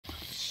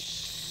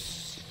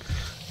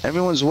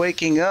Everyone's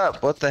waking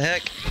up. What the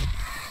heck?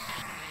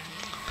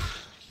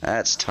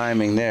 That's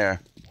timing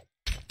there.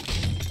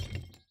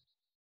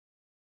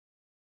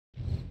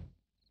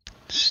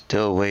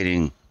 Still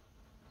waiting.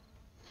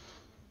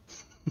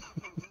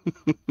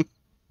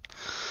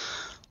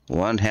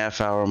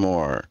 1/2 hour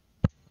more.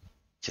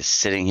 Just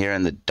sitting here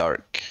in the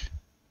dark.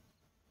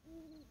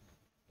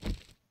 I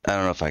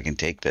don't know if I can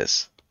take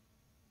this.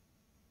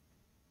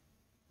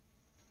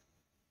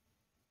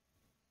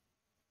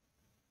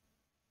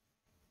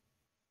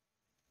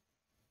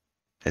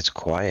 It's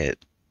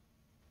quiet.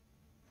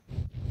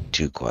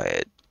 Too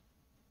quiet.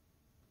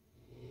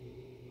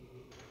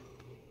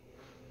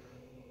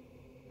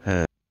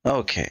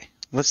 Okay,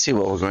 let's see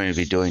what we're going to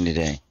be doing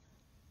today.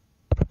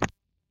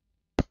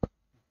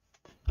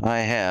 I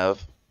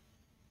have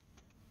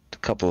a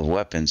couple of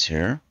weapons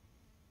here.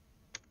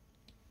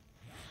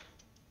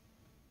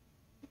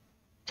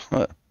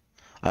 I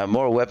have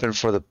more weapon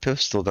for the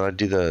pistol than I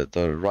do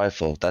the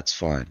rifle. That's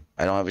fine.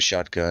 I don't have a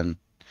shotgun.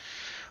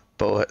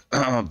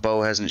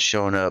 Bow hasn't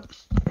shown up.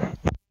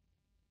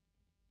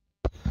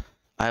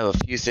 I have a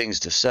few things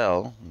to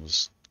sell.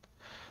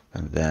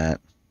 That.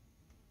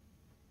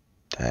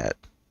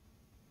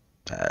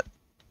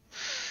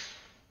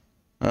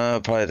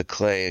 Probably the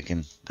clay.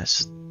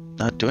 That's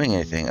not doing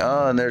anything.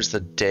 Oh, and there's the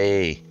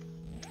day.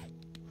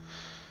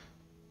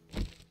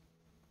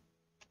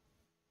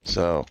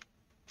 So.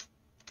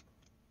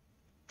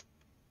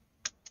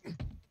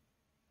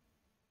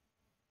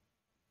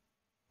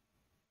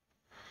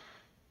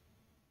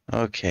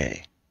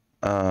 Okay.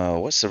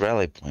 What's the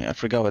rally point? I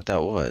forgot what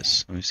that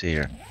was. Let me see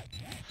here.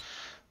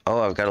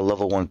 Oh, I've got a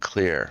level 1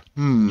 clear.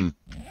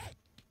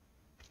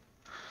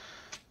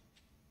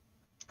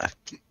 I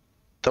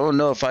don't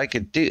know if I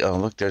could do... Oh,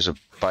 look, there's a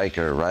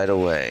biker right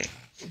away.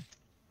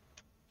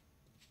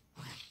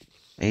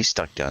 He's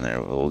stuck down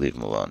there. We'll leave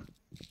him alone.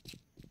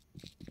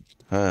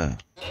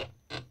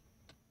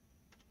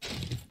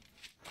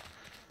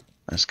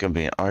 That's gonna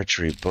be an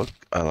archery book.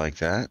 I like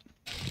that.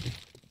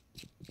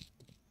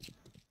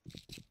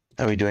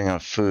 How are we doing on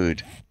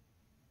food?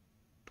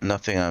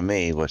 Nothing on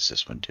me. What's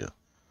this one do?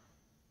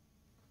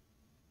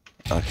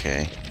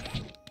 Okay.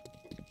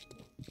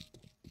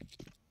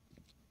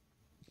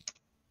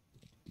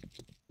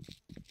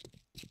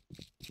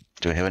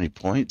 Do I have any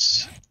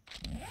points?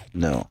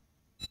 No.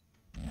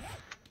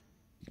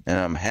 And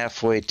I'm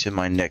halfway to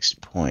my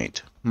next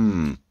point. I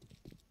don't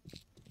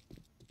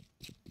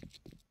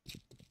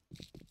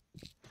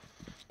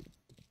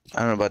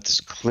know about this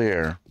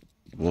clear.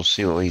 We'll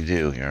see what we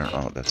do here.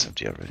 Oh, that's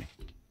empty already.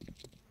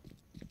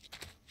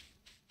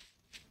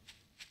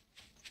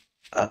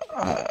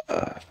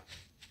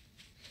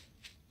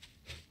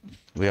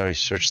 We already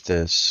searched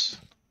this.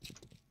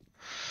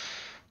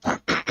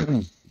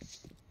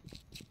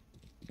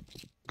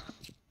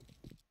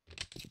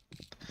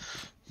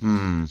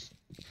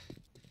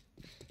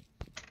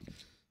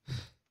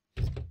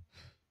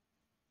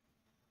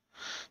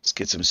 Let's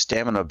get some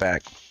stamina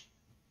back.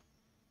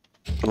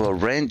 Oh, a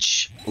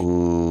wrench.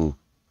 Ooh.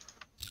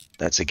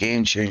 That's a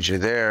game changer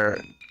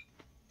there.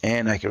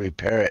 And I can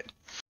repair it.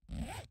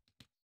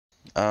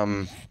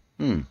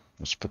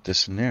 Let's put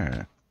this in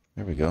there.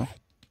 There we go.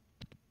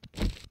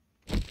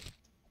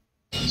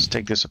 Let's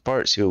take this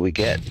apart, see what we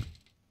get.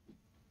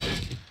 I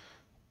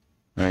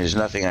mean, there's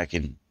nothing I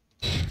can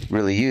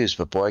really use,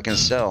 but boy, I can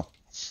sell.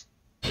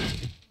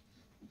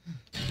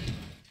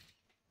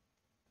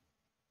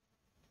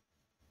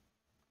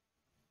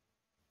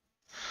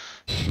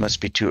 It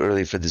must be too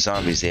early for the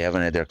zombies. They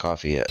haven't had their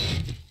coffee yet.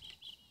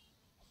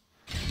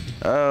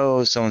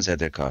 Oh, someone's had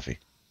their coffee.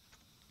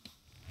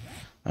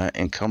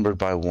 Encumbered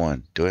by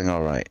 1. Doing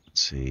alright.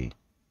 Let's see.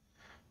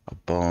 A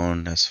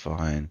bone, that's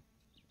fine.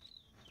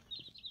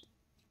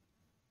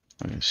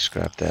 Let me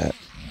scrap that.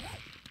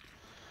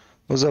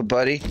 What's up,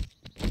 buddy?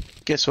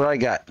 Guess what I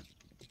got?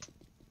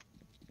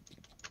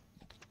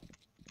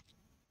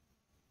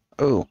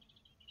 Oh.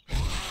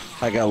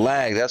 I got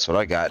lag, that's what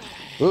I got.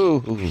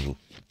 Ooh.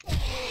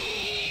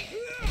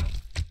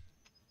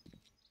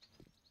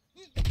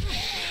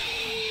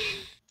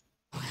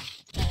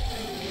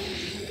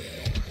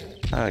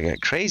 I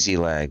got crazy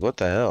lag. What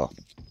the hell?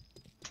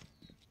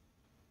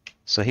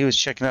 So he was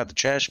checking out the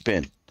trash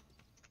bin.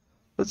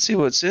 Let's see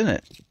what's in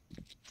it.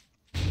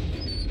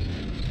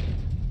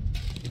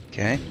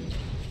 Okay.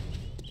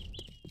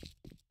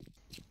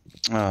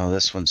 Oh,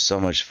 this one's so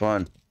much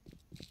fun.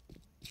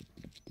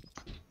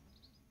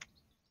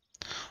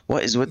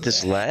 What is with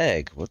this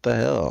lag? What the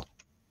hell?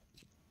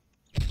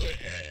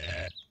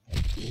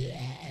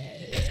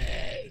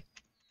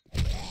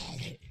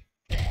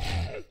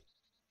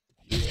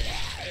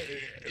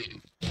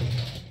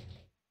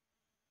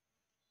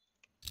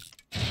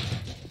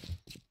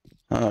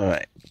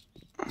 Alright.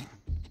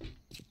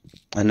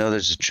 I know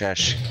there's a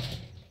trash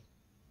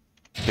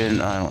bin.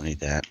 I don't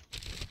need that.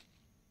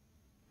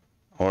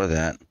 Or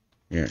that.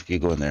 Here, you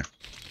go in there.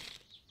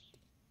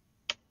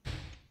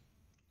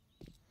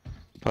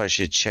 Probably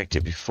should have checked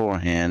it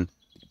beforehand.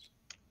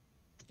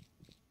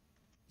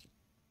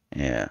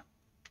 Yeah.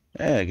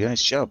 Yeah,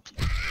 nice jump.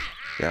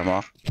 Get him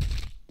off.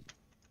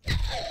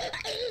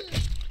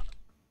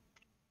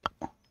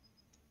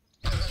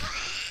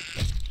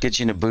 Get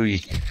you in the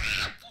booty.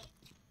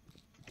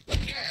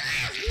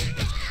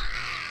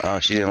 Oh,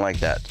 she didn't like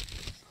that.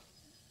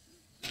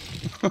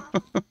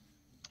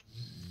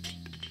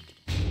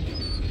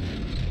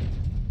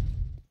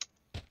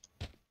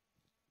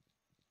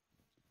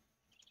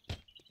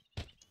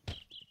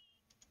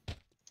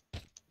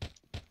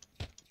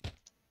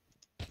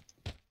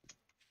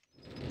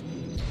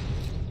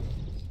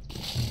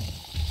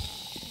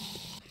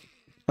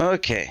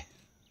 Okay.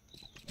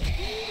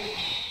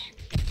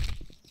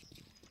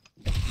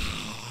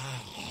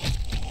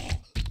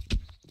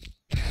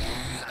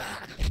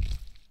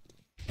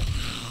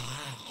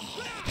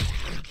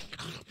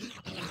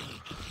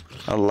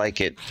 I like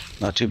it.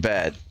 Not too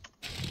bad.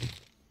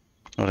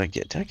 What did I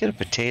get? Did I get a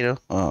potato?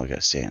 Oh, I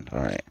got sand. All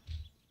right.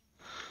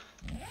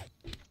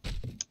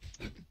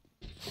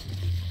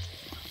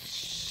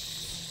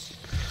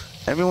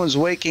 Everyone's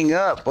waking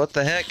up. What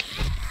the heck?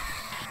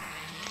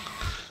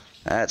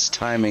 That's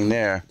timing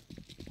there.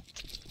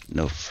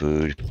 No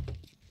food.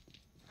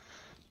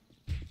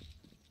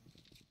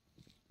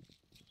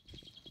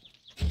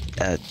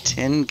 A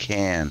tin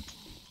can.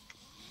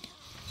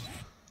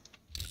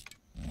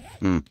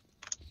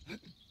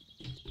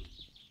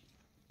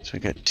 So I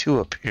got 2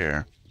 up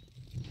here.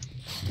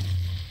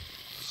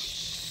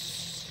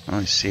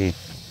 I see.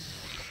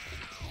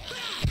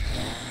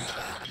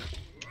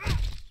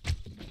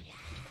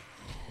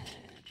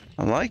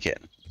 I like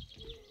it.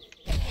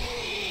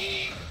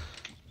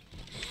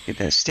 Get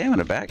that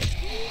stamina back.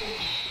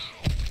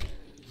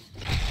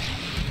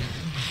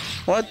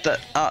 What the?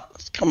 Oh,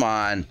 come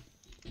on.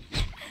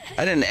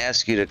 I didn't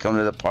ask you to come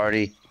to the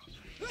party.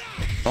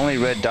 Only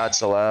red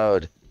dots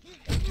allowed.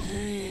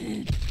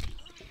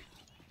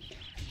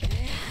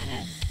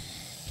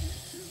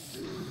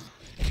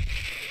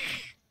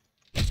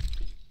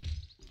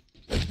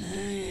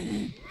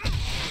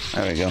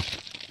 There we go.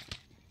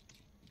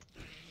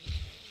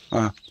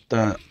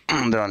 They're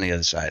on the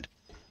other side.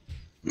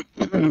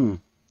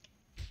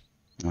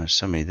 There's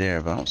somebody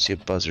there, but I don't see a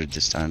buzzard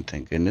this time,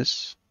 thank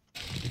goodness.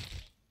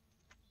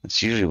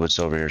 That's usually what's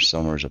over here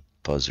somewhere is a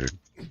buzzard.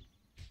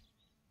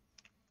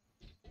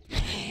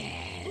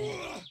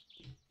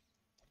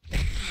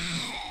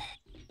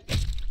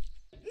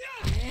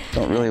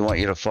 Don't really want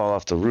you to fall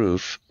off the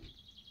roof.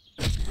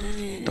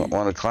 Don't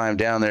want to climb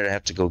down there to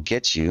have to go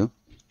get you.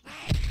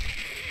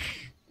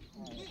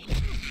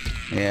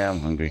 Yeah, I'm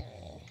hungry.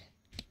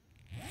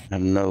 I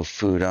have no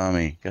food on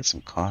me. Got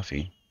some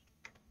coffee.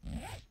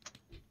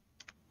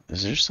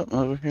 Is there something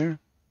over here?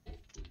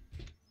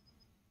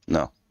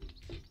 No.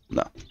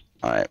 No.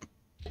 Alright.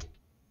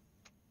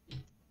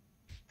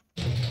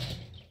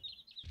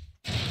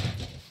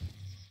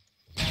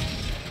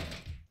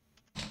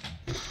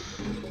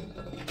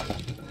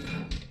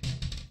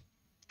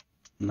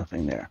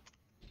 Nothing there.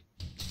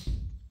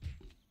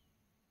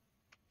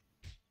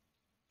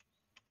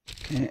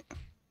 Okay.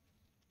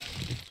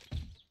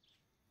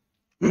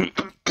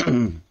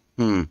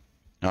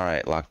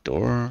 Alright, locked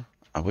door.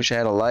 I wish I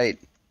had a light.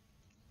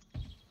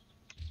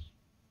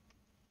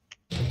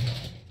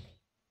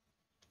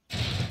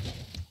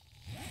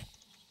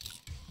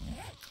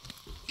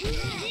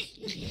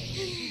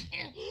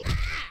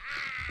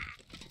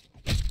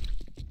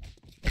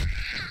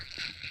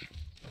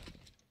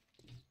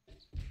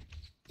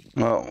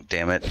 Oh,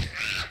 damn it.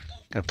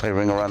 Gotta play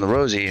Ring Around the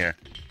Rosie here.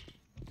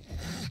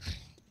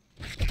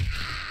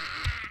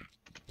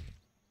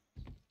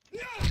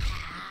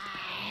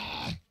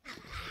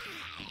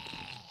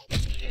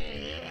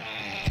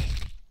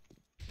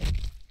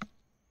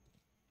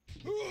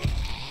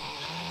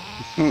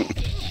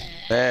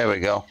 There we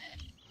go.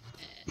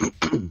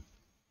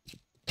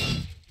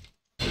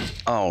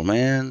 Oh,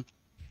 man.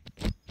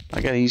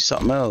 I gotta use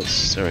something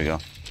else. There we go.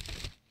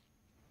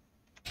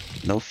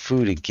 No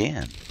food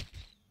again.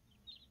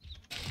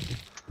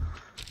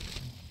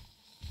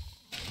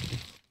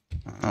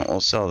 We'll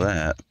sell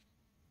that.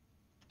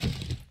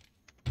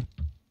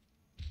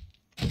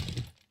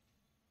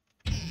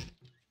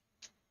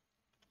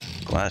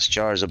 Glass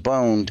jars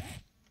abound.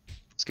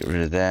 Let's get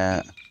rid of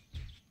that.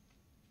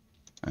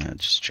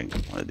 Just drink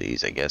one of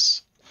these, I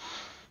guess.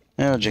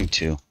 Yeah, I'll drink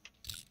 2.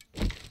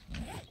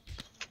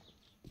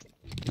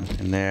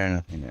 Nothing there,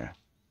 nothing there.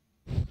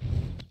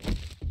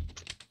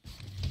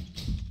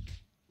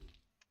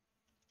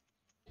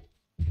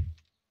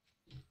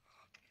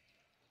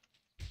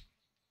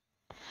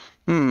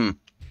 I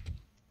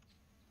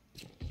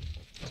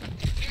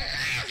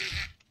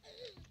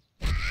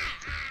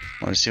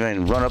want to see if I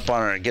can run up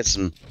on her and get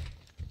some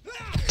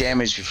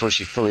damage before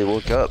she fully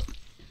woke up.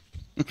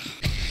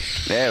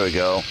 There we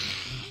go.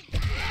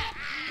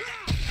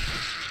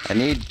 I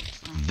need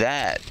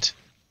that.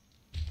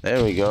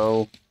 There we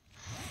go.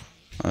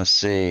 Let's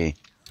see.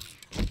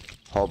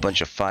 Whole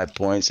bunch of 5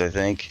 points, I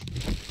think.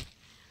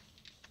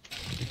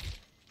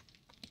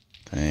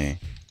 Okay.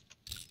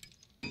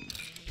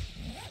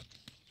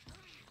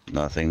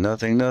 Nothing,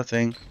 nothing,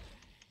 nothing.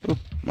 Ooh,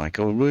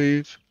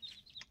 microwave.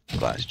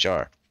 Glass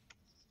jar.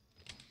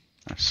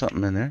 There's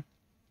something in there.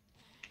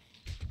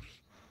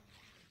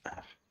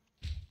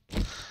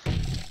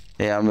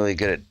 Yeah, I'm really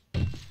good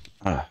at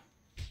Ah.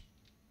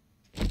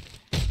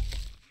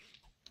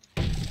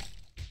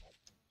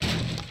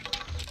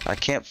 I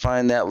can't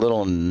find that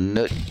little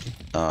nut.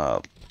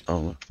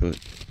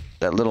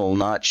 That little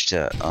notch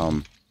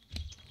to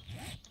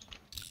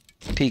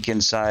peek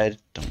inside.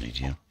 Don't need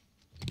you.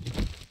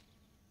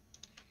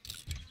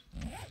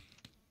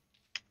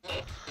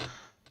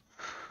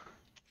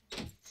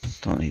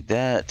 Don't need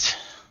that.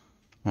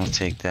 I'll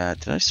take that.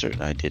 Did I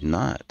certainly? I did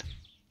not.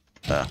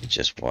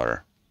 Just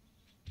water.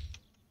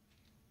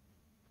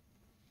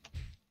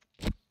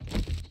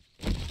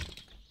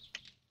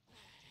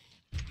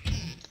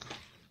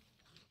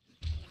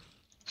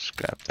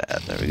 Scrap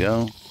that. There we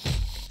go.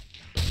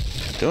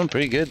 Doing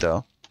pretty good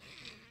though.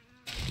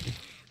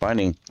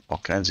 Finding all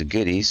kinds of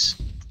goodies,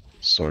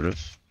 sort of.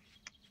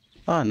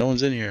 Ah, no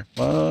one's in here.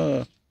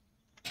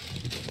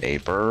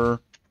 Paper.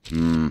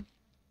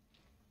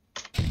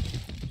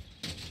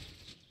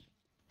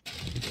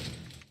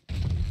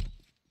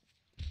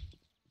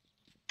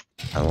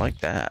 I like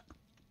that.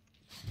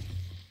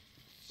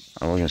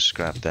 Oh, we're gonna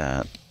scrap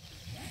that.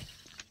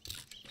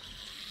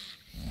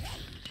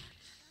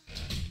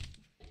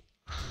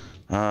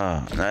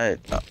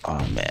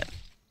 Oh man.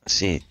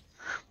 See,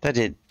 that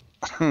did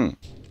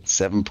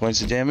 7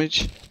 points of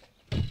damage.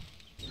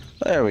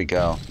 There we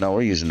go. No,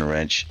 we're using a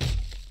wrench.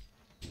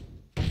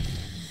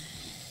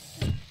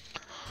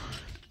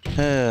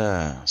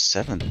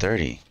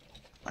 7:30.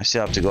 I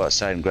still have to go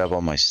outside and grab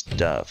all my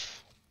stuff.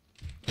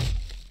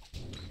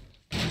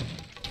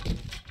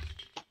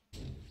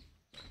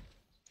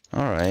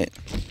 All right.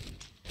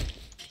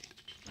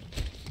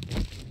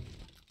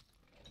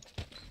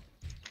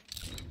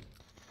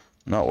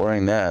 Not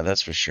wearing that,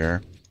 that's for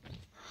sure.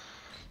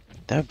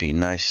 That'd be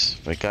nice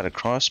if I got a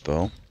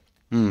crossbow.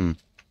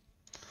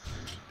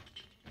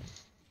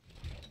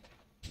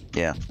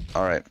 Yeah,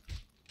 alright.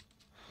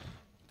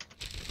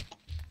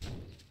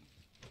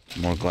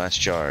 More glass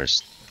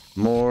jars.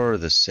 More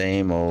of the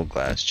same old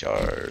glass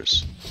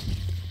jars.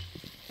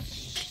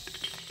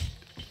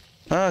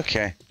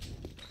 Okay.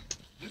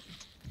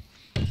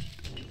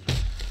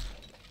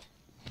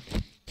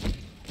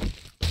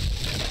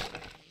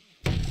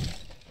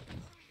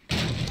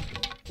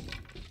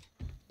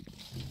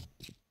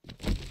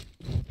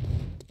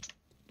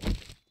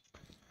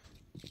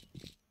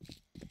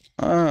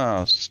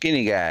 Oh,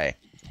 skinny guy.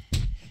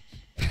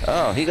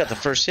 Oh, he got the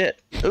first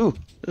hit. Ooh,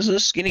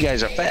 those skinny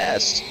guys are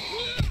fast.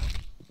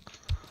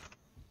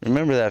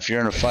 Remember that if you're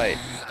in a fight.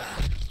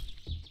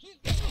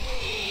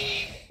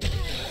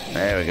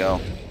 There we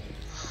go.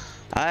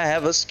 I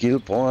have a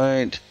skill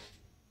point.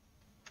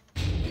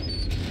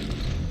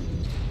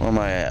 What am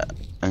I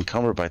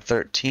encumbered by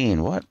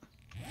 13? What?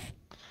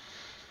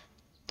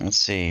 Let's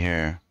see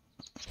here.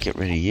 Get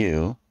rid of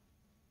you.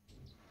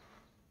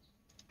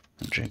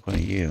 And drink one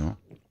of you.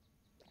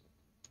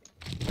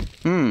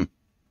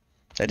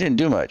 That didn't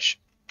do much.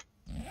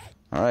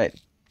 Alright.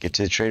 Get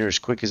to the trader as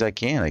quick as I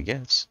can, I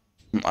guess.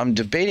 I'm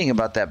debating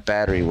about that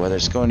battery, whether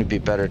it's going to be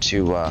better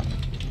to,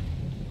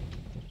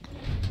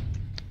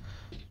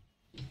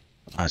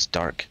 it's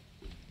dark.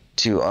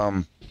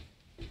 To,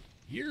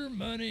 Your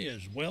money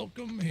is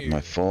welcome here. Am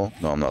I full?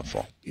 No, I'm not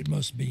full. It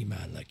must be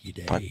my lucky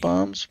day. Pipe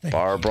bombs?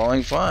 Bar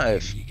brawling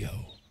 5. There you go.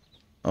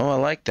 Oh, I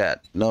like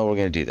that. No, we're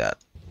gonna do that.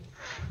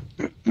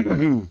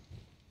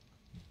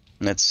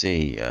 Let's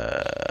see,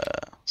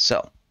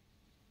 sell.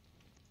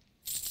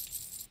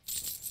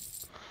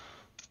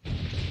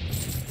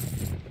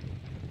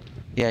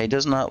 Yeah, he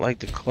does not like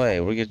the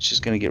clay. We're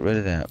just gonna get rid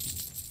of that.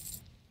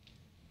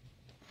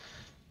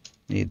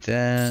 Need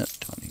that.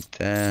 Don't need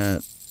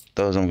that.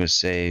 Those I'm gonna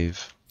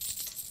save.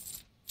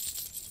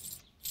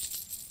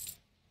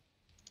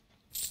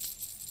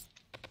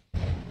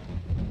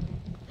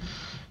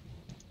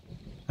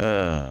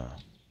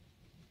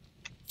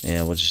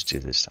 Yeah, we'll just do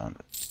this time.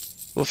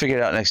 We'll figure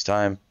it out next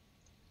time.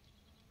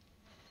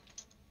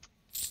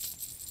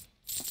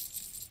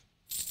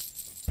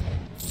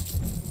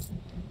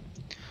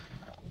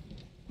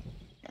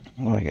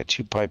 Oh, I got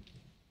 2 pipe.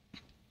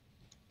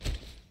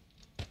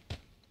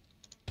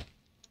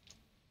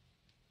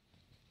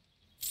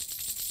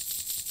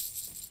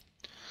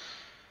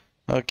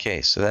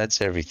 Okay, so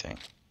that's everything.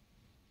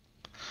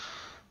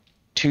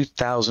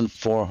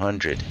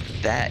 2,400.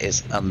 That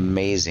is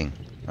amazing.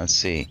 Let's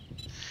see.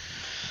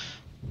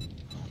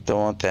 Don't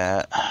want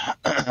that.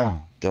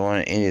 Don't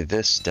want any of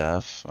this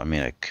stuff. I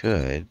mean, I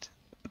could.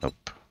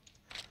 Nope.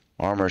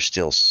 Armor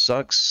still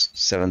sucks.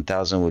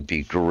 7,000 would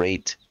be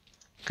great,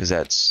 because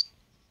that's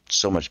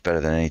so much better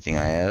than anything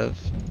I have.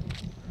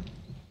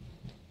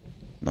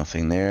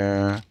 Nothing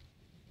there.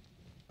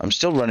 I'm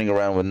still running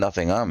around with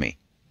nothing on me.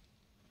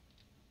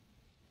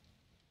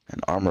 An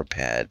armor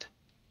pad.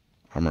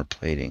 Armor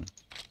plating.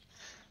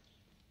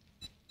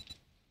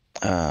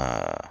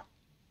 Didn't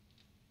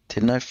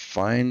I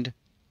find...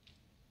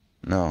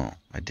 No,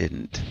 I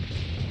didn't.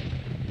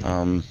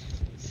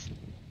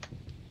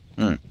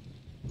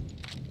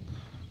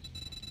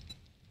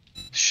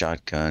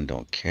 Shotgun,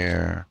 don't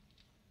care.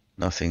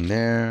 Nothing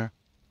there.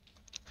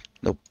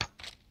 Nope.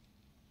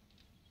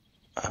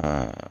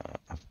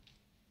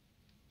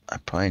 I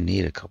probably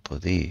need a couple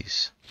of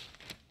these.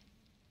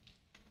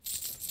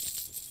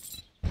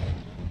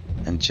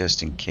 And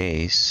just in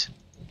case,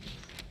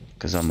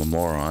 because I'm a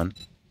moron.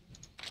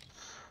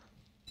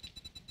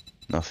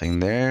 Nothing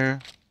there.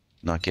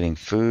 Not getting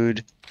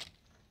food.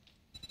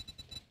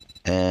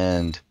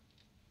 And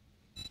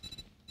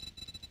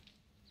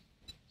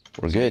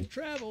we're good.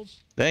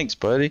 Travels. Thanks,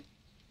 buddy.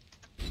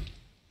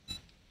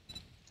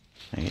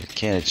 I get a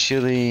can of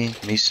chili,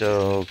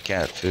 miso,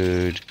 cat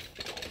food,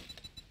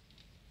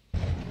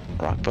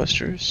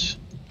 rockbusters.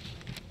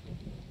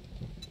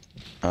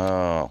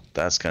 Oh,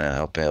 that's gonna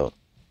help out.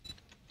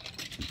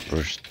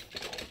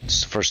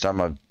 It's the first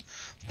time I've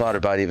thought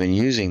about even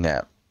using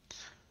that.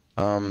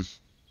 Well,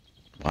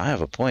 I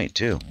have a point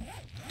too.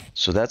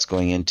 So that's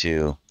going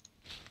into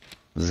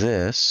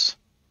this.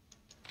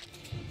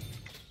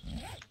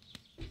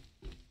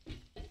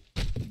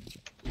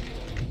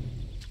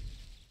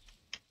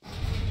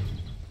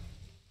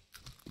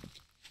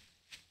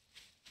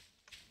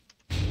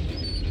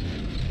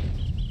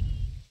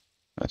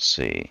 Let's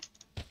see.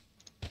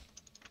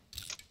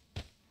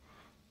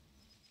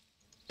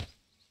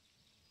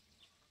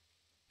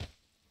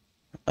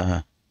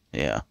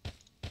 Yeah.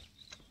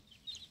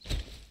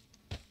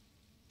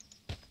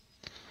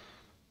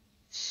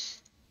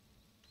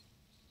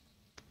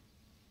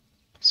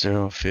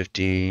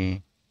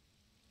 $0.50.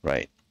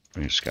 Right.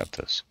 We just got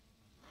this.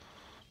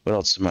 What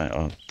else am I?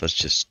 Oh, let's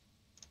just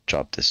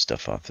drop this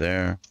stuff off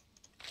there.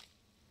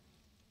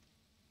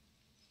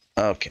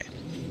 Okay.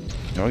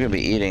 And we're gonna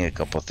be eating a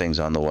couple things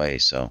on the way,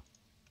 so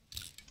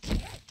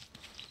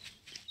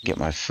get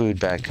my food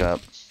back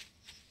up.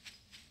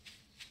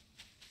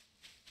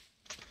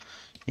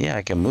 Yeah,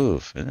 I can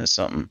move. Isn't that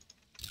something?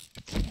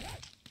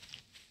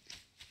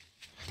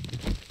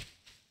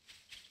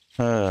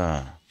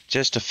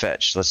 Just a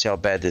fetch. Let's see how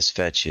bad this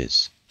fetch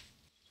is.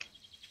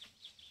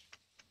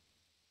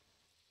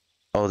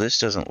 Oh, this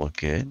doesn't look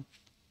good.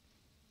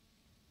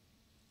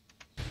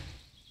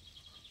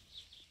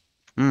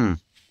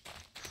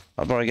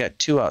 I've already got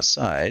 2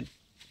 outside.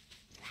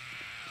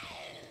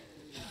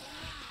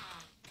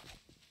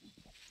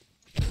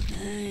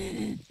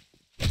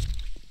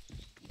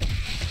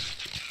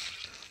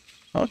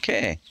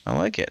 Okay, I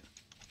like it.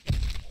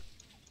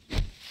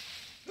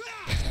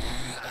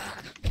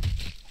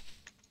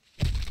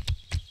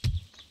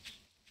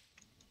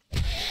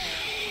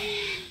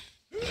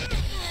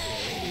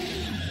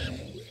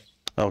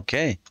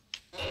 Okay.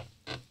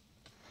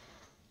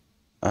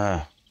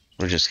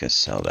 We're just gonna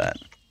sell that.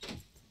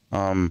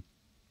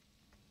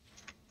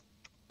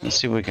 Let's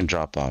see what we can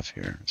drop off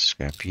here.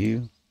 Scrap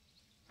you.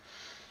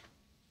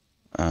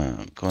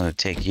 I'm going to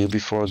take you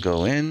before I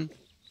go in.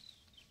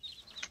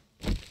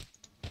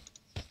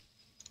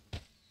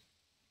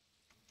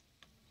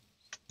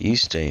 You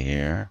stay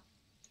here.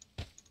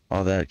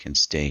 All that can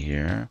stay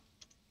here.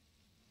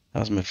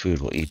 How's my food?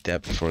 We'll eat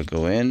that before I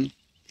go in.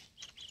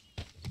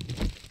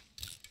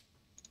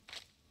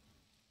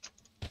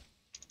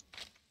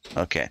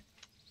 Okay.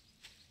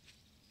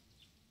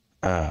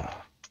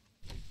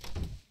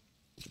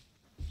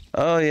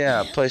 Oh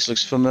yeah, place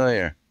looks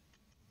familiar.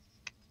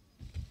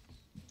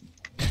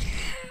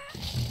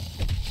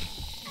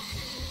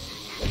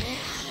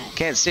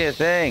 Can't see a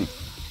thing.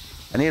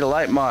 I need a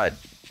light mod.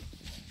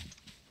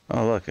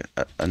 Oh look,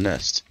 a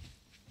nest.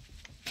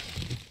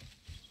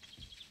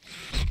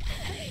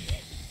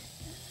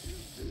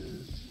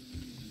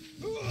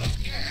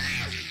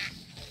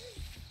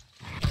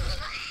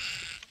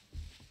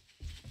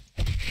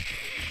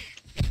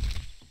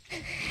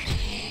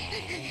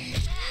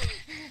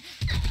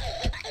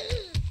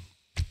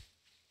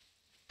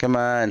 Come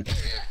on.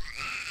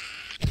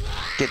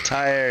 Get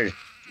tired.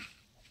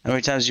 How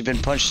many times have you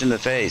been punched in the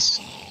face?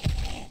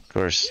 Of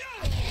course,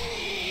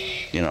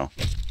 you know,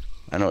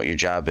 I know what your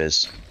job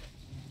is.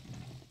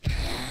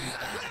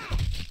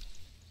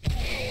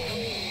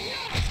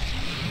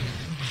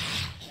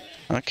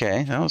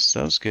 Okay, that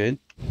was good.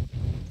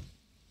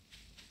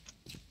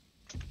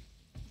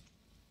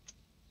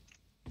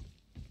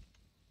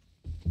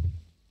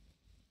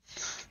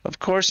 Of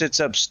course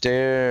it's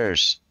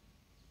upstairs.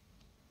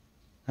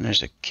 And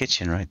there's a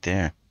kitchen right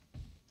there.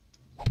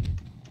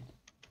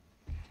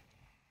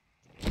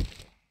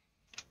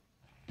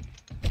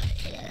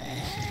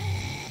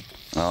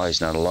 Oh,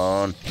 he's not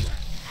alone.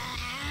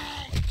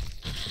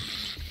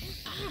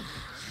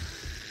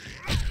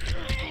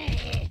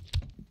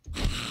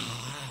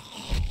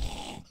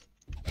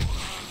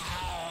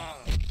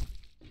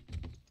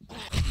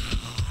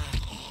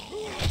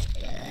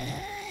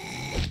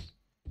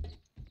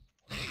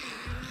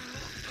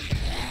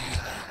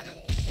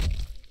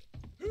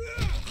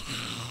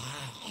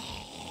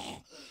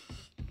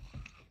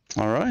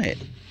 All right.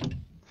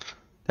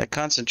 That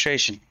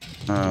concentration.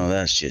 Oh,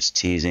 that's just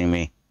teasing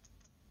me.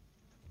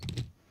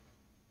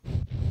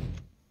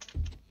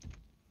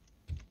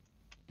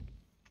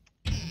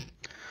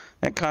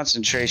 That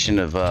concentration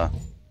of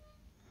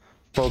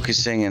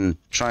focusing and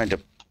trying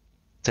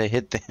to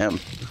hit them.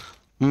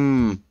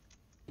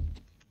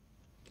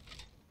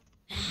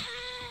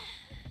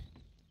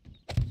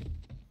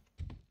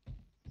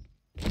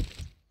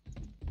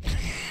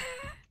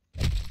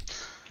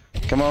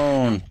 Come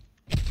on.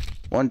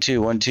 1, 2,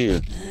 1,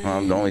 2. Well,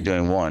 I'm only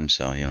doing 1,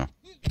 so, you know.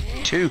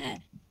 2.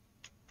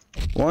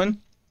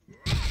 1,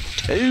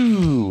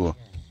 2.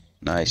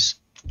 Nice.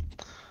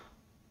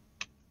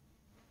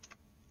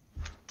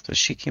 So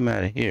she came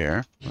out of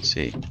here. Let's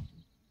see.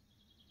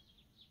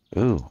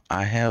 Ooh,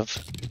 I have...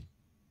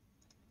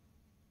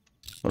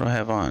 What do I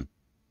have on?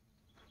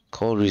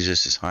 Cold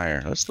resist is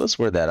higher. Let's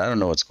wear that. I don't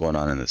know what's going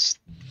on in this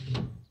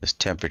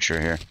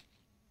temperature here.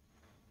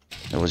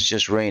 It was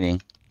just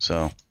raining,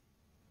 so...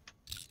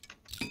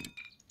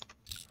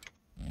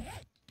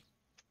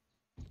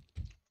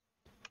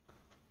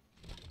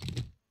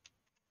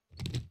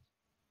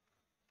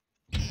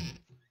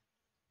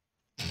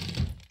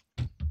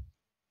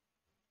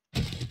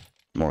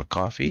 More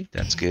coffee,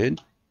 that's good.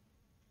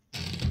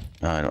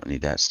 No, I don't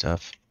need that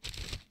stuff.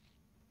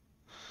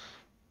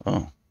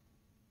 Oh.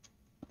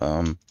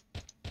 Don't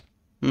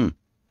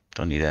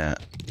need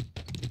that.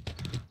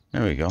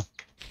 There we go.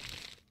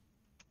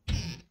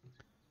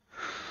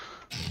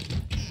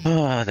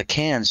 Ah, the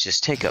cans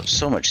just take up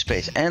so much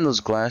space. And those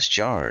glass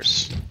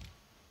jars.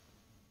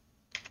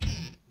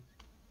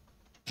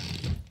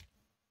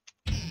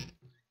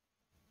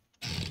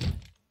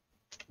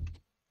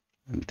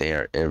 They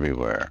are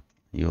everywhere.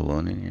 You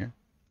alone in here?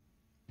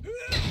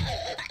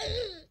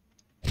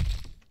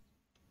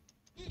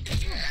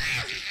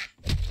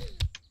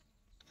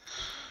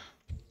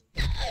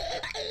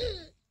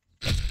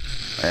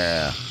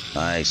 Yeah,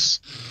 nice.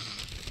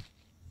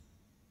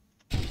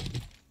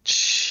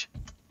 Shh.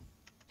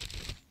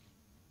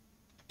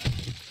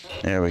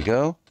 There we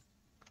go.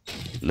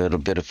 A little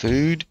bit of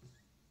food.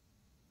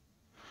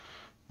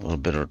 A little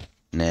bit of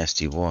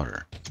nasty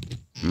water.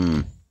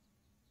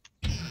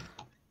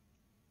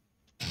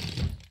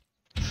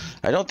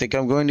 I don't think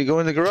I'm going to go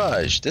in the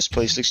garage. This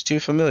place looks too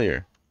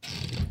familiar.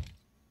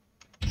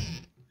 I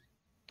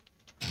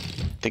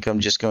think I'm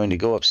just going to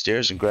go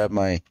upstairs and grab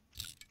my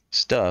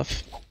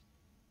stuff.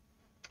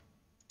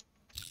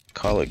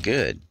 Call it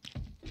good.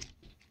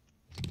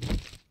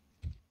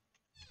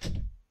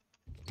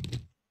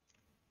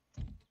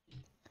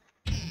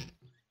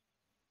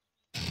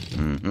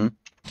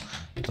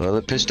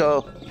 Toilet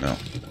pistol? No.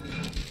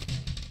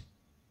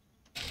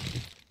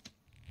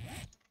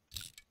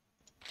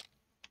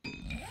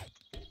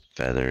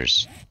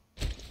 Feathers.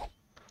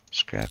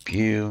 Scrap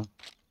you.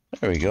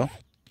 There we go.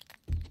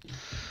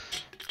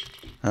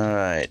 All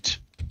right.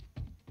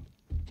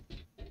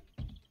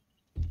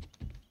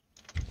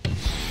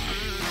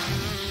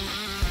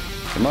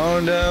 Come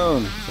on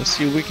down. Let's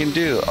see what we can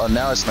do. Oh,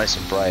 now it's nice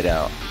and bright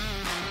out.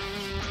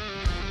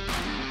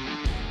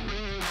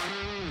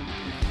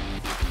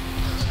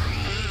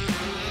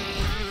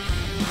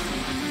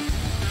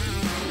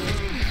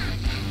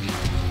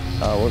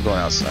 Oh, we're going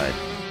outside.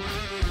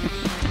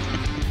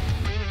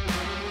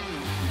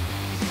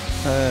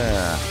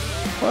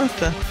 What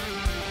the?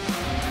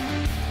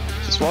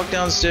 Just walk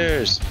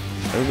downstairs.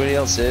 Everybody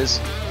else is.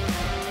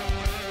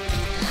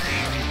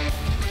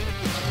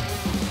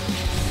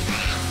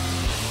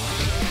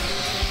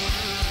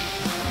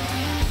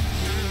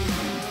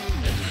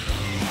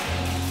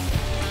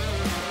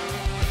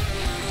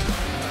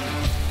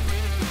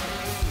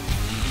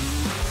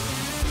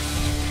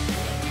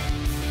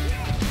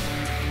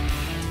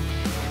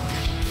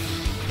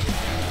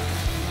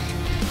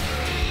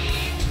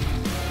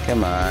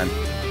 Come on.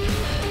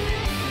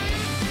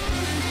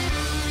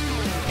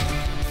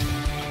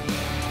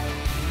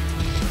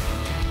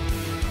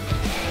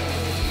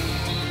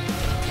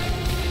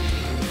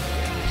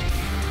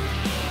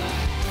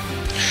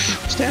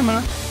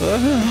 Stamina.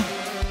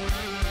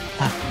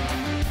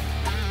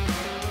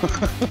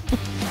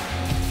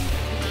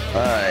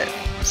 Alright,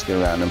 let's get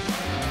around him.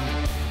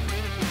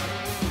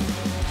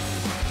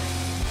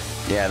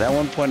 Yeah, that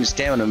 1 point of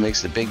stamina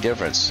makes a big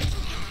difference.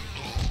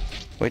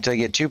 Wait till I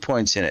get 2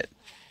 points in it.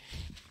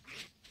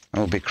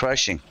 I'll be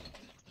crushing.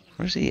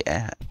 Where's he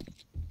at?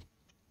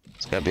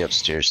 It's gotta be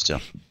upstairs still.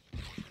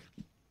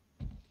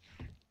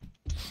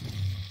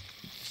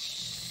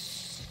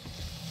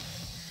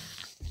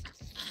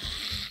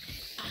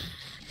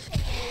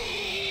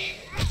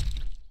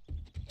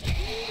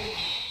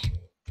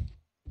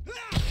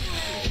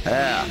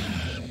 Ah.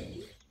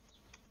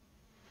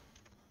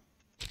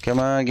 Come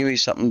on, give me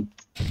something.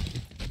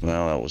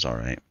 Well, that was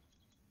alright.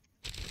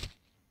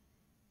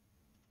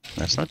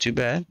 That's not too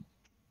bad.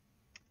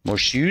 More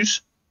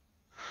shoes?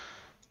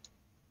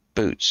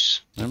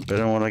 Boots. They're better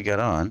than what I got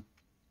on.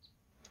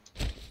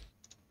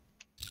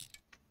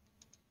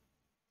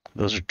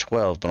 Those are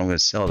 12, but I'm going to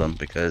sell them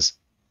because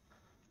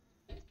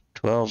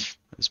 12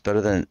 is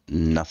better than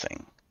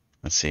nothing.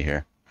 Let's see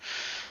here.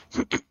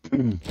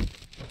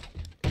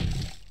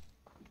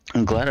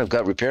 I'm glad I've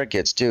got repair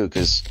kits too,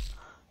 because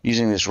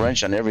using this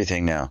wrench on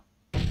everything now.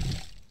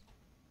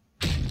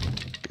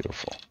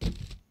 Beautiful.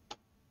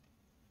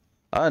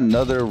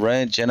 Another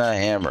wrench and a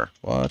hammer.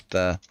 What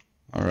the?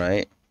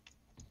 Alright.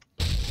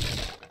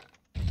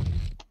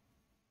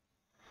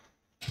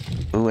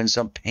 Ooh, and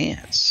some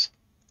pants.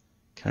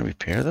 Can I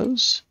repair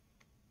those?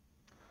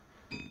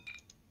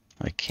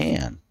 I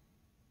can.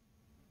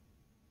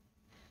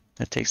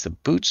 That takes the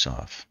boots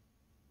off.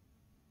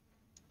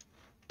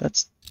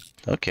 That's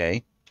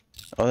okay.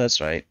 Oh,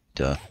 that's right.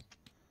 Duh.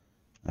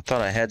 I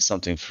thought I had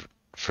something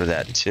for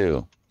that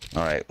too.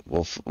 All right,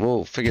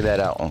 we'll figure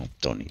that out. Oh,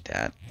 don't need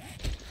that.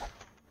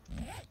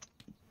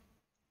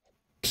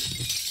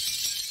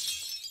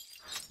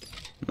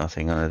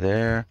 Nothing under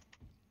there.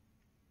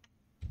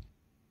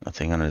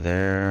 Nothing under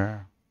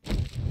there.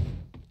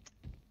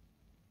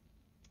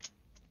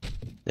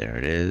 There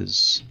it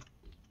is.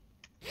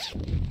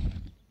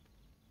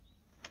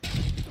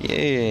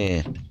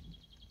 Yeah.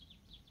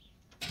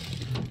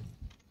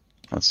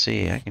 Let's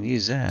see. I can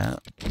use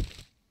that.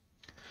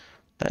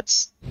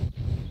 That's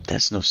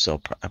no sell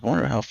price. I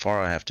wonder how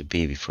far I have to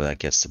be before that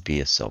gets to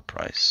be a sell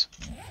price.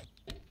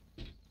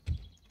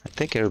 I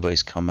think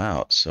everybody's come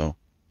out, so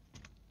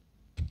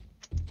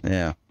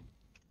yeah.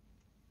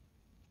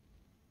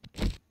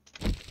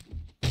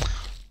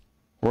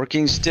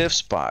 Working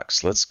stiffs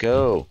box. Let's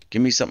go.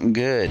 Give me something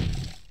good.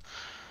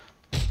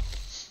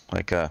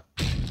 Like a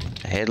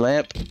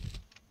headlamp?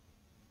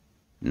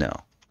 No.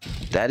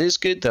 That is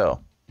good though.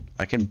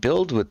 I can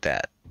build with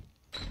that.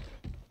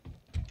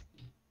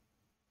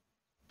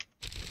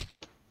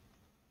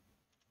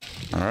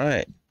 All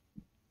right.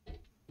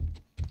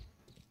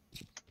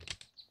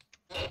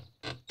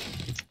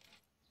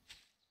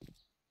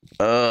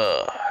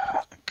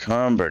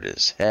 Cumbered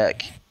as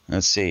heck.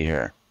 Let's see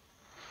here.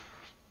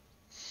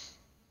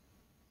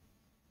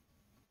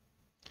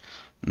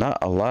 Not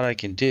a lot I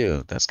can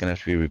do. That's gonna have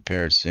to be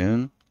repaired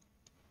soon.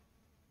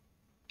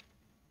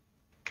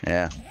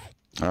 Yeah.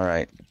 All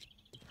right.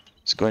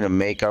 It's going to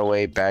make our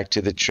way back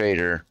to the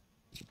trader.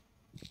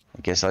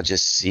 I guess I'll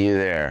just see you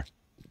there.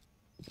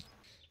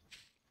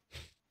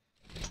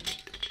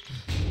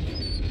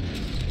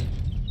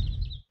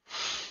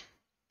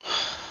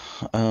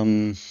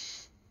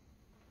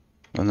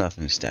 Well,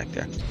 nothing to stack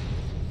there.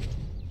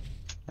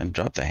 And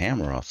drop the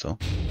hammer off though.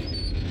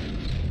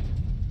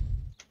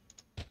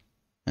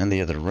 And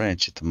the other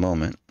wrench at the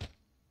moment.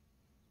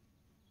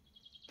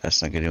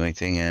 That's not gonna do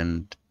anything,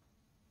 and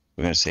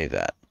we're gonna save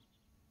that.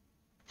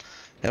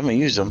 I haven't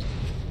used them,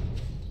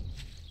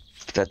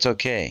 but that's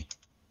okay.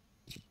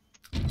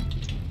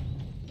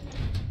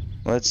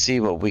 Let's see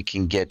what we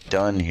can get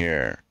done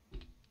here.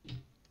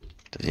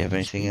 Does he have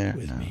anything there?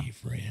 With No. me,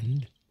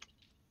 friend.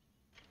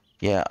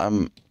 Yeah,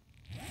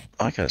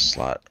 I got a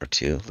slot or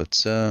two.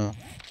 Let's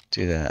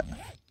do that.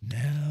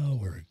 Now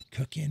we're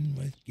cooking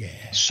with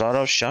gas.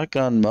 Sawed-off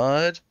shotgun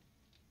mud.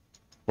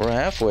 We're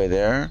halfway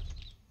there.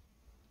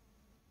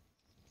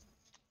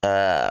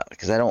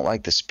 Because I don't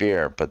like the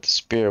spear, but the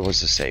spear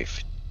was a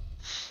safe.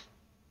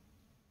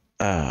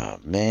 Oh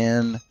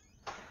man.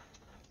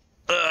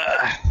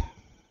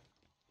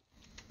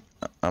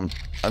 I'm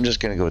just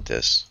gonna go with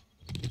this.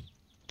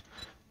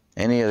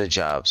 Any other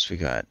jobs we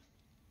got?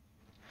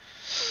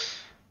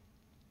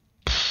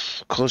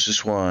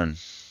 Closest one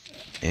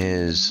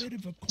is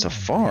it's a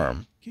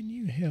farm. Can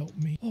you help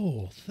me?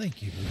 Oh,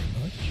 thank you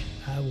very much.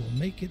 I will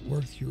make it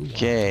worth your while.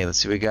 Okay, let's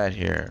see what we got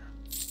here.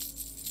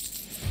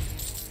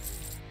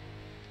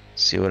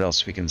 See what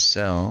else we can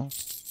sell.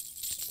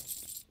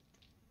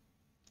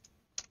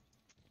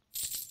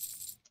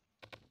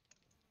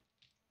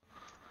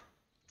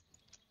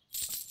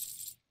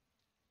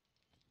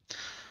 I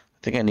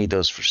think I need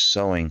those for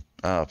sewing,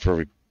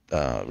 for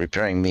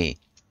repairing me.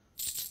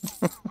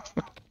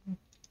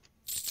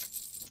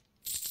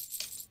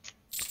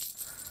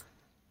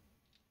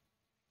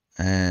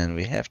 And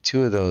we have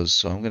 2 of those,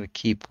 so I'm going to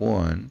keep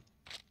one.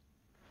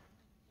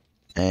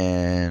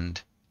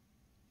 And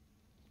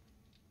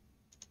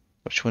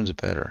which one's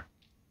better?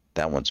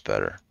 That one's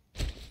better.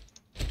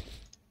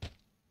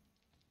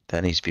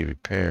 That needs to be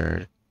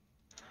repaired.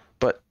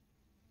 But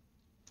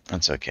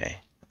that's okay.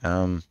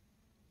 Yeah,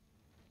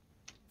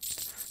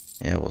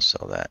 we'll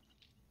sell that.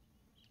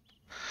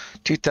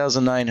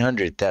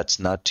 2,900. That's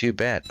not too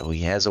bad. Oh,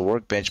 he has a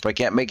workbench, but I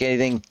can't make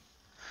anything.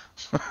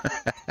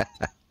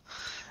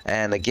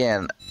 And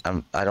again,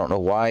 I don't know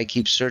why I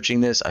keep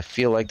searching this. I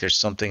feel like there's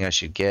something I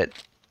should get.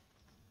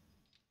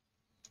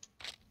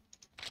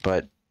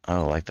 But,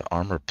 oh, like the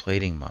armor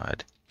plating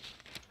mod.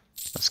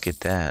 Let's get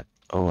that.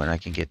 Oh, and I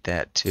can get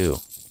that too.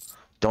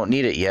 Don't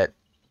need it yet,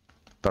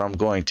 but I'm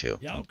going to.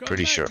 I'm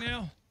pretty sure.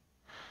 Now.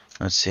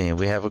 Let's see.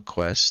 We have a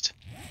quest.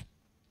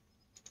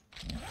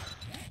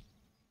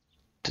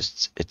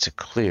 It's a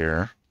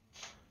clear.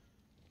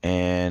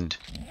 And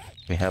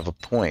we have a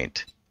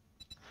point.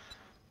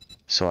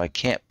 So I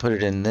can't put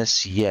it in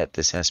this yet.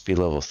 This has to be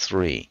level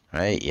 3,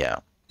 right? Yeah.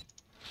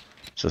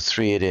 So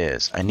 3 it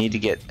is. I need to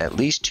get at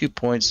least 2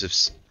 points of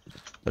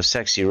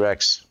Sexy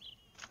Rex.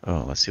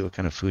 Oh, let's see what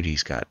kind of food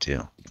he's got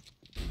too.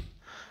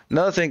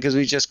 Nothing, because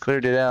we just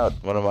cleared it out.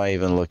 What am I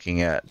even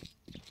looking at?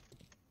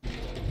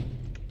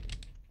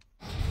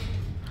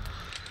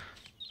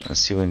 Let's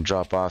see if we can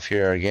drop off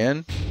here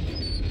again.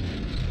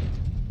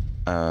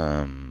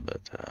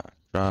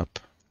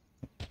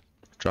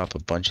 Drop a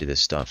bunch of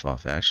this stuff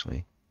off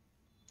actually.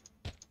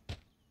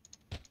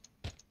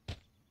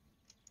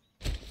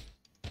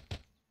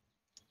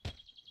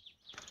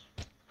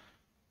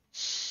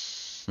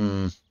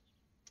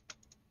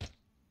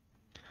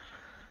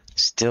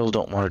 still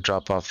don't want to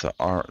drop off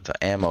the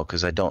ammo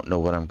because I don't know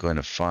what I'm going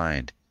to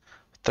find.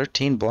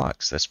 13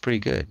 blocks. That's pretty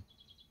good.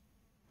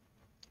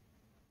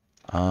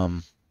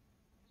 I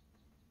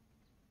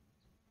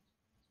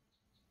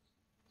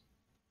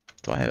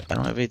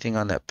don't have anything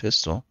on that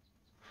pistol.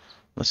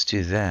 Let's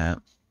do that.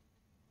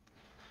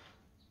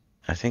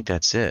 I think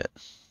that's it.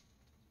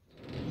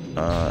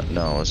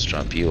 No, let's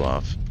drop you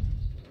off.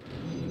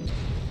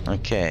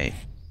 Okay.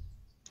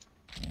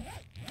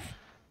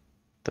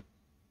 The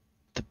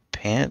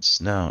pants?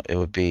 No, it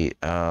would be...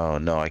 Oh,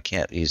 no, I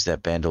can't use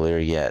that bandolier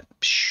yet.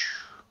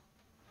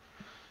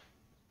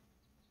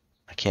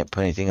 I can't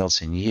put anything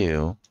else in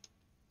you.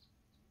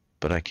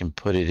 But I can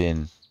put it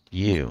in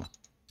you.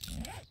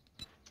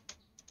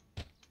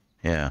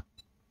 Yeah.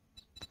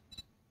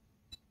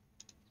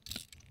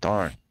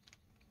 Darn.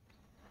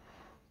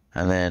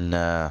 And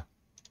then,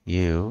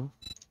 you.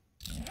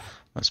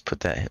 Let's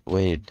put that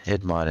weighted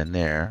head mod in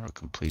there. We'll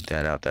complete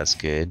that out. That's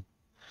good.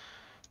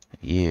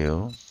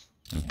 You.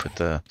 And put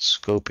the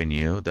scope in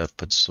you. That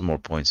puts some more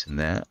points in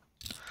that.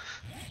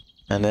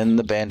 And then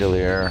the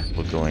bandolier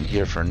will go in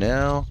here for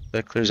now.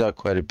 That clears out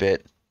quite a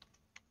bit.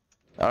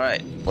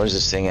 Alright, where's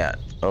this thing at?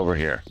 Over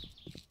here.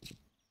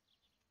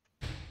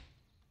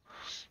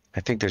 I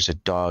think there's a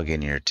dog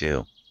in here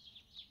too.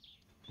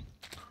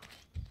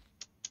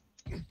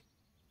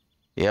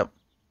 Yep.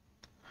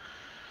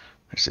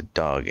 There's a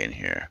dog in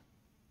here.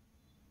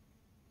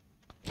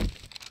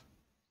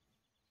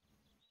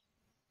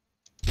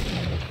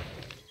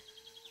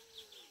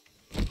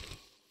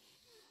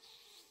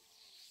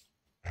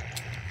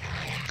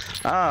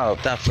 Oh,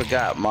 I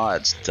forgot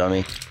mods,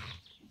 dummy.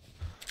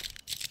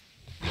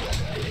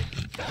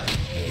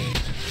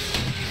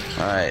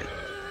 Alright.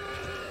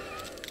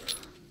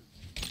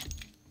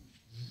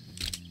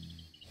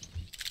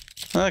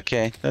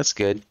 Okay, that's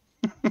good.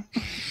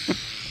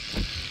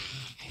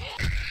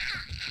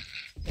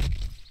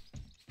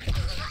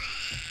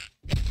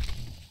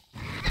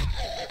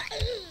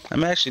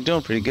 I'm actually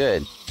doing pretty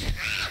good.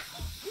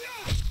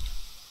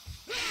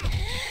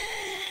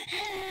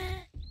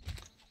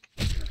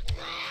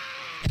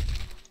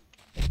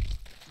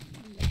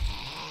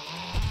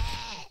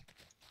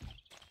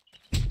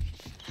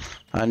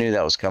 I knew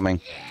that was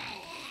coming.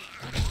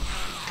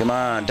 Come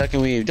on, duck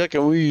and weave, duck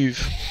and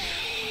weave.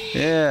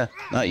 Yeah,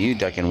 not you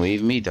duck and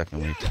weave, me duck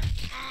and weave. Go.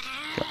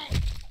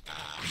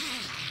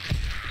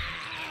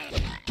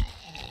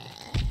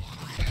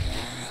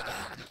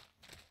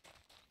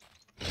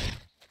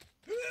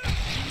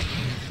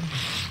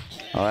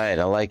 Alright,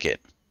 I like it.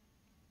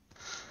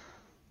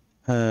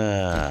 Do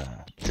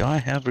I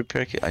have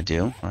repair kit? I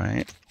do,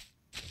 alright.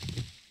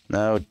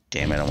 No,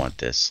 damn it, I want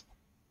this.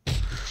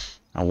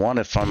 I want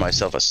to find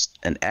myself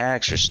an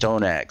axe or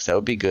stone axe. That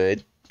would be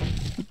good.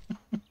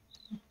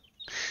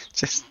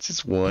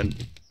 just one.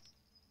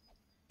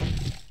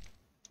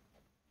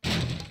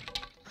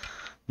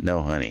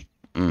 No, honey.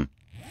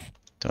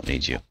 Don't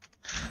need you.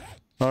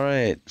 All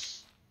right.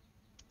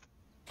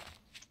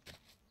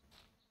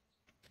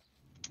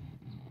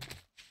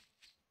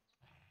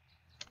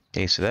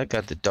 Okay, so that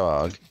got the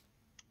dog.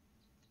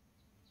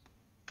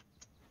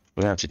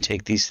 We're gonna have to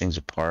take these things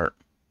apart.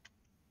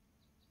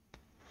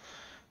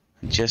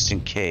 Just in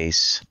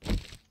case.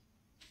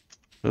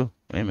 Oh,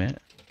 wait a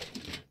minute.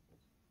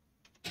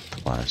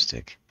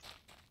 Plastic.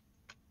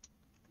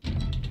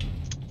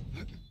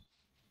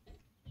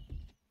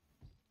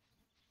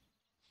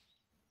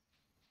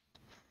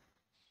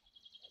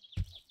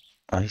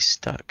 Oh, he's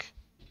stuck.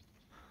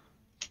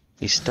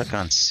 He's stuck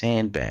on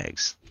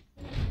sandbags.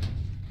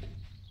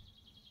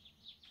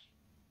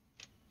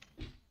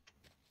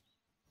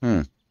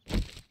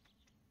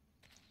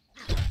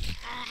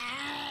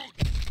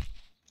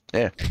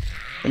 There.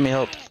 Let me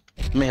help.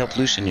 Let me help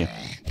loosen you.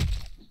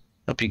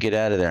 Help you get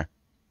out of there.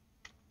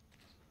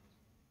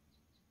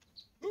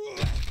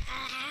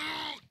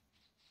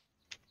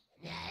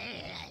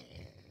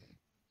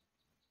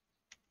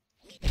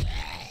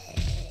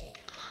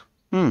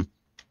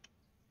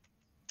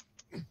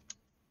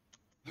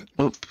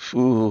 Oop.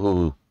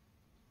 Ooh.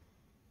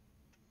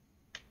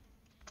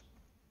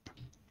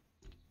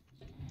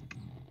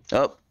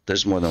 Oh,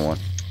 there's more than one.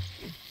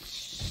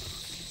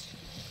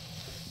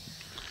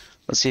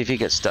 Let's see if he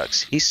gets stuck.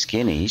 He's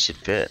skinny. He should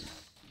fit.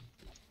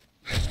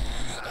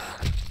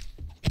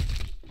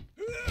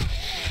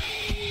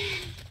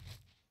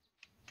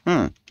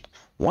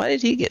 Why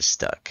did he get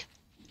stuck?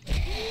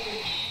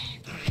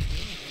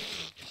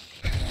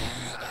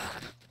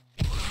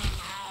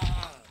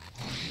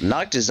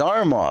 Knocked his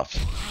arm off.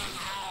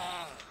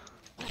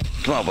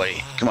 Come on,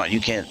 buddy. Come on. You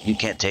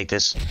can't take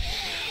this.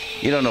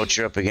 You don't know what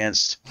you're up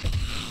against.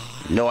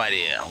 No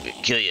idea. I'm gonna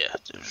kill you.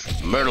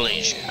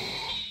 Murderlage.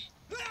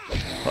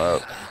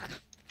 Whoa.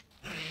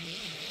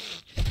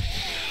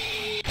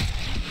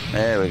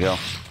 There we go.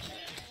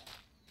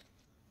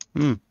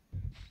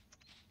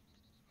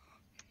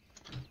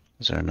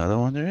 Is there another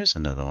one? There is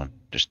another one.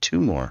 There's two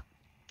more.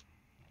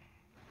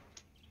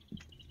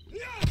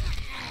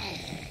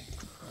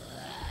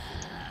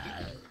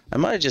 I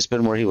might have just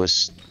been where he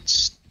was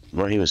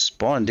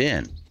spawned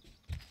in.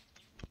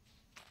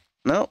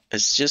 No,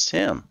 it's just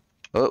him.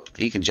 Oh,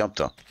 he can jump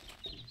though.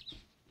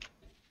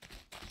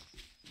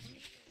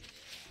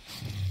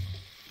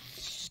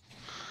 Is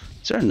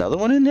there another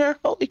one in there?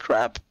 Holy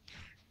crap.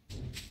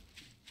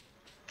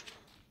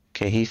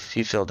 Okay, he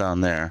fell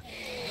down there.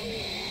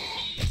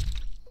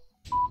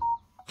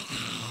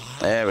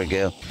 There we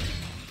go.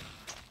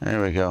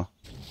 There we go.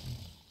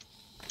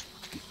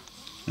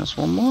 There's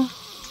one more?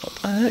 What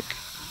the heck?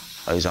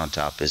 Oh, he's on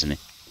top, isn't he?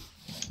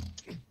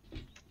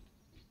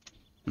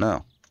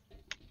 No.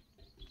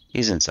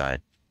 He's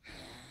inside.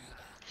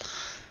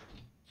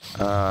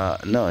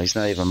 No, he's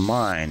not even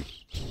mine.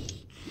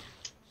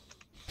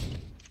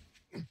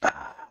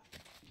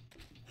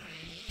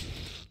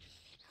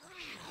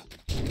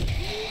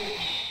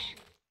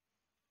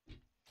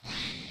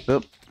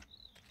 Oop.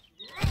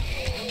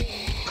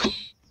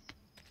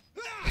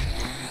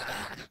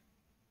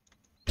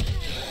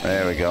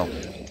 There we go.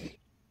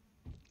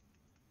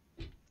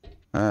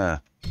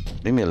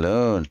 Leave me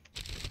alone.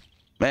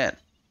 Man.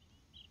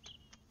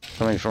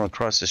 Coming from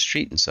across the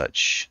street and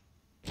such.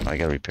 I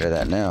gotta repair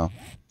that now.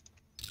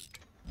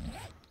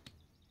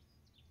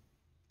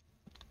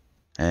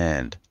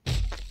 And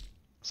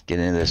let's get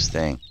into this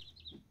thing.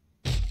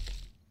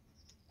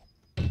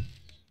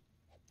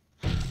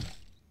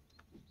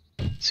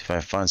 See if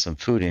I find some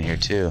food in here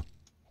too.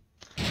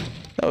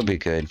 That would be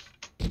good.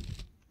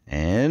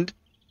 And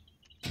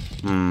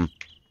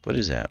what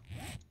is that?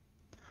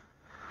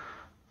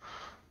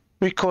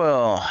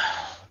 Recoil.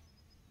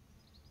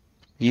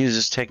 Use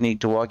this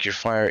technique to walk your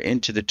fire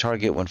into the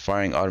target when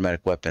firing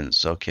automatic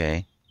weapons.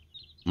 Okay.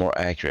 More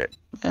accurate.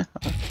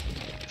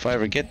 If I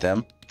ever get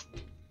them.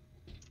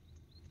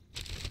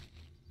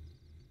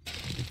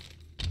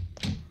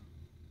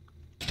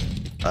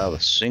 I have a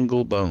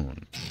single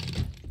bone.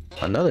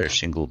 Another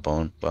single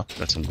bone. Well,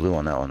 got some glue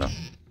on that one though.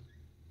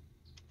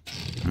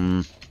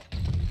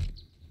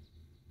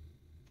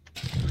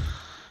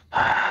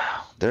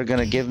 They're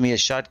gonna give me a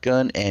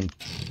shotgun and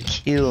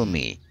kill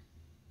me.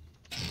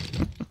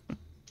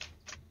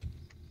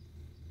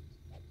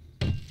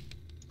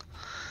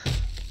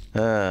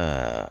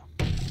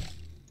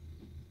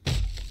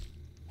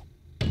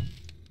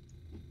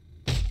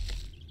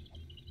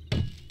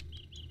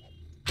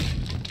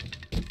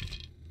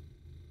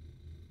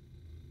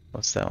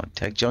 What's that one?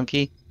 Tech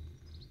junkie?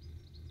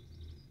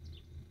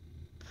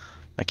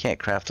 I can't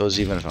craft those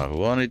even if I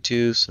wanted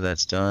to, so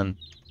that's done.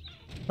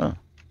 Oh.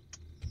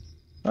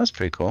 That's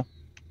pretty cool.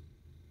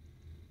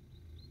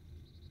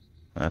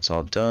 That's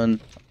all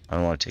done. I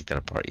don't want to take that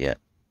apart yet.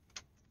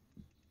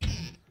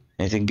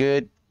 Anything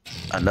good?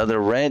 Another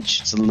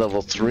wrench. It's a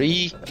level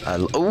 3.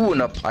 Oh,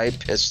 and a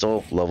pipe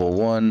pistol. Level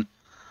 1.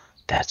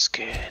 That's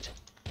good.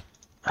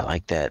 I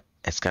like that.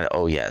 It's got.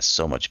 Oh yeah, it's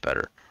so much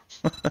better.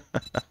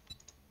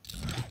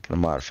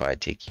 Gonna modify.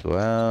 Take you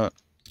out.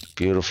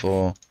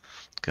 Beautiful.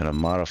 Gonna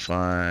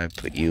modify.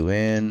 Put you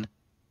in.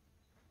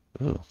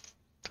 Ooh.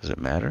 Does it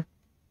matter?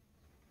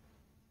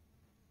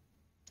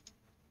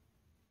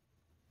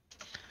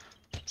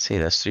 Let's see,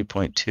 that's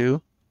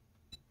 3.2.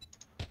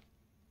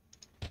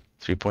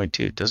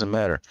 3.2. Doesn't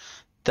matter.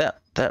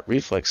 That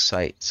reflex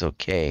sight is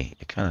okay.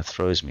 It kind of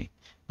throws me.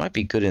 Might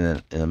be good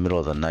in the middle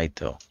of the night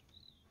though.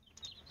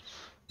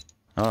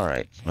 All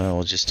right. Well,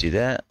 we'll just do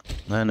that.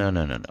 No.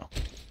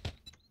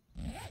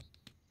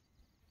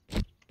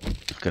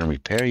 Gonna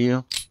repair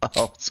you.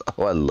 Oh,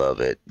 I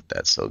love it.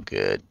 That's so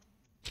good.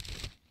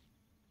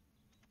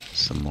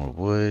 Some more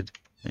wood.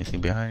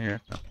 Anything behind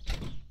here? No.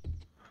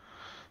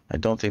 I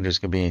don't think there's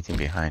gonna be anything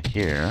behind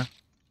here.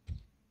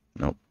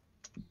 Nope.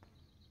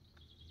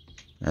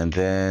 And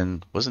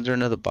then, wasn't there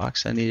another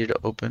box I needed to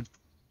open?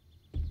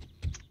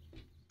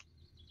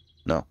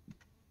 No.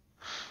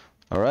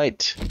 All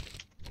right.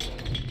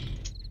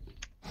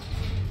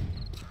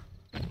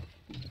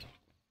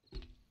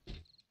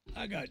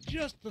 I got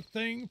just the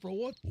thing for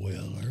what.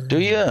 Well earned. Do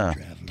ya?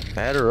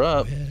 Batter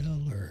up.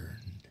 Well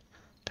earned.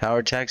 Power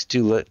attacks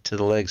to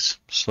the legs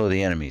slow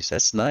the enemies.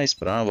 That's nice,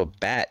 but I don't have a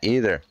bat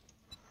either.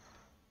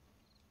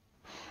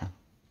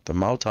 The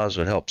Molotovs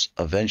would help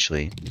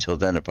eventually. Until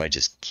then, it'll probably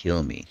just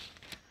kill me.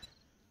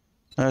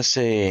 Let's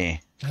see.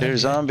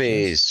 There's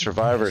zombies.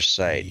 Survivor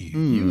site.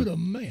 You the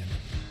man.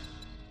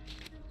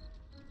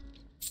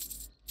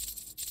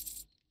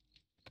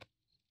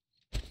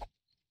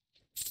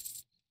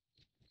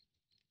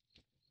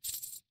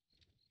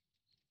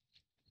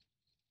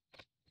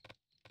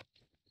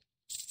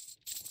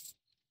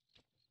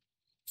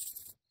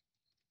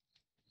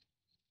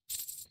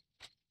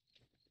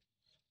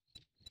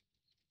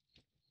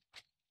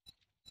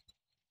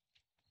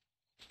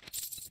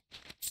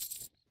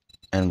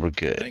 And we're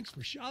good. Thanks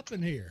for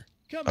shopping here.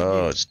 Come Oh,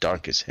 again. it's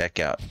dark as heck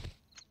out.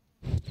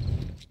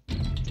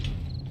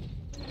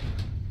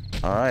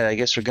 Alright, I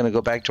guess we're gonna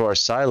go back to our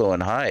silo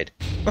and hide.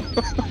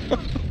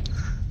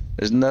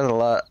 There's not a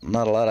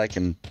lot I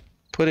can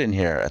put in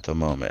here at the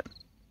moment.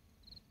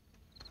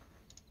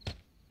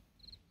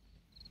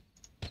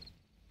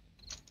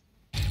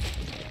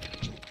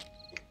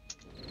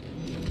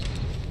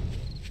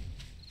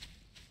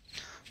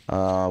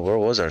 Where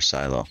was our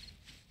silo?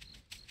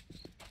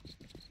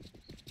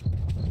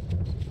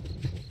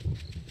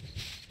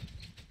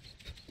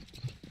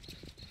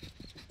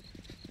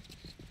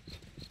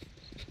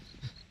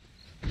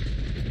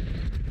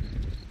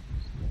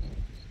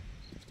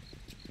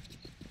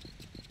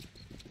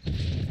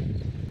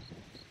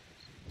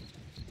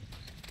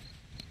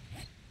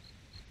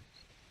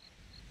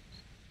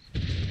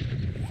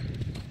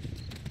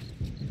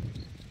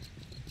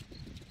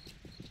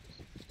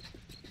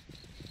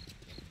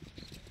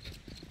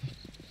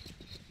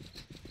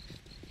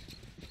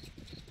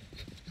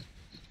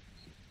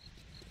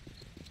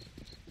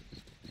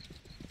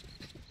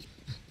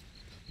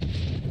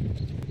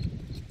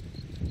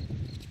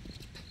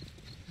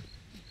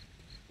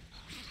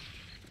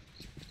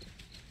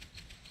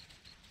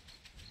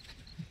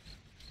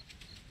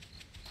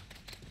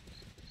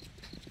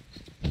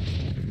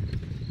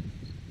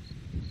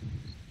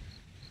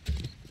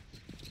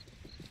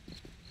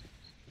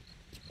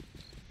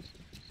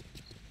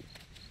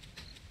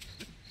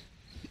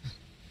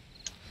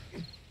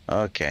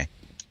 Okay.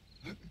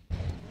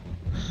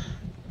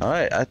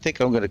 Alright, I think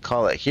I'm going to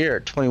call it here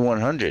at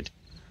 2100.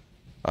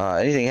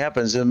 Anything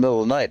happens in the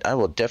middle of the night, I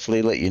will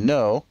definitely let you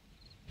know.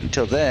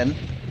 Until then,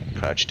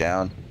 crouch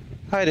down,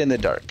 hide in the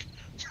dark.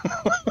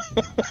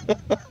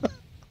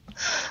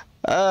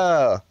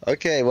 Oh,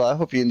 okay. Well, I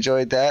hope you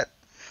enjoyed that.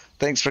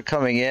 Thanks for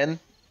coming in.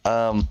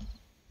 I'm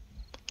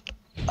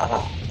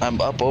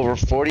up over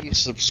 40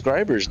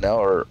 subscribers now,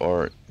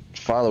 or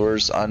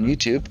followers on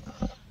YouTube.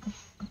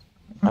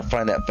 I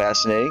find that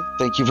fascinating.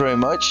 Thank you very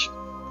much.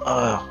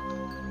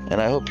 And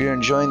I hope you're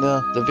enjoying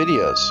the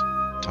videos.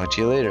 Talk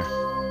to you later.